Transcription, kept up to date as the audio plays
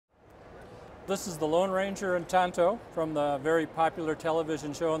This is the Lone Ranger and Tonto from the very popular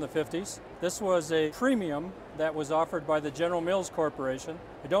television show in the 50s. This was a premium that was offered by the General Mills Corporation.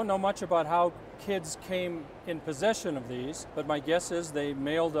 I don't know much about how kids came in possession of these, but my guess is they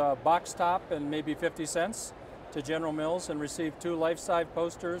mailed a box top and maybe 50 cents to General Mills and received 2 life-size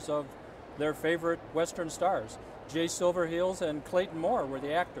posters of their favorite Western stars. Jay Silverheels and Clayton Moore were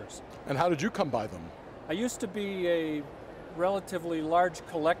the actors. And how did you come by them? I used to be a relatively large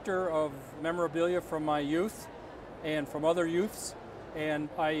collector of memorabilia from my youth and from other youths, and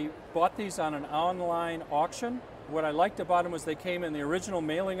I bought these on an online auction. What I liked about them was they came in the original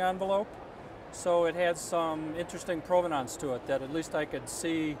mailing envelope, so it had some interesting provenance to it that at least I could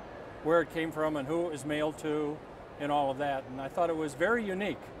see where it came from and who it was mailed to and all of that, and I thought it was very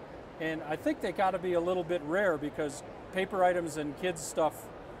unique. And I think they got to be a little bit rare because paper items and kids stuff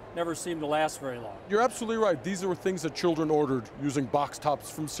never seem to last very long. You're absolutely right. These were things that children ordered using box tops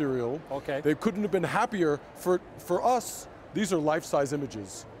from cereal. Okay. They couldn't have been happier. For us, these are life-size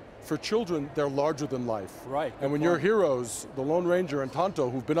images. For children, they're larger than life. Right. And when your heroes, the Lone Ranger and Tonto,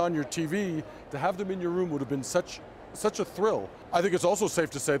 who've been on your TV, to have them in your room would have been such a thrill. I think it's also safe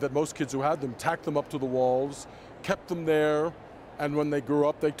to say that most kids who had them tacked them up to the walls, kept them there, and when they grew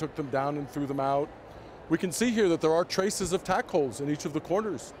up, they took them down and threw them out. We can see here that there are traces of tack holes in each of the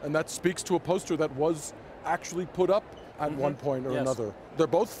corners, and that speaks to a poster that was actually put up at one point or another. They're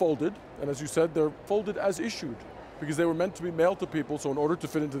both folded, and as you said, they're folded as issued, because they were meant to be mailed to people, so in order to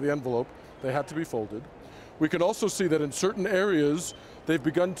fit into the envelope, they had to be folded. We can also see that in certain areas, they've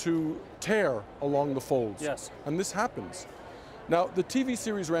begun to tear along the folds. Yes. And this happens. Now, the TV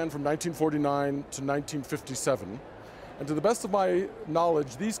series ran from 1949 to 1957, and to the best of my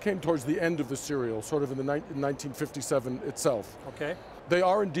knowledge, these came towards the end of the serial, sort of in 1957 itself. Okay. They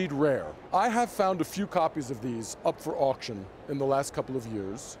are indeed rare. I have found a few copies of these up for auction in the last couple of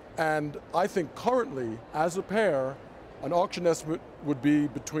years, and I think currently, as a pair, an auction estimate would be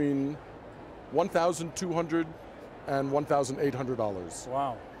between $1,200 and $1,800.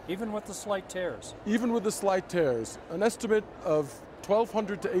 Wow. Even with the slight tears? Even with the slight tears. An estimate of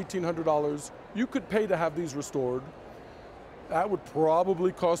 $1,200 to $1,800 you could pay to have these restored. That would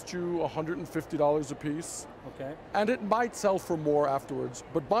probably cost you $150 a piece. Okay. And it might sell for more afterwards,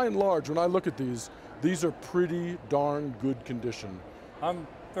 but by and large, when I look at these are pretty darn good condition. I'm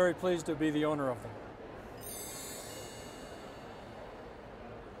very pleased to be the owner of them.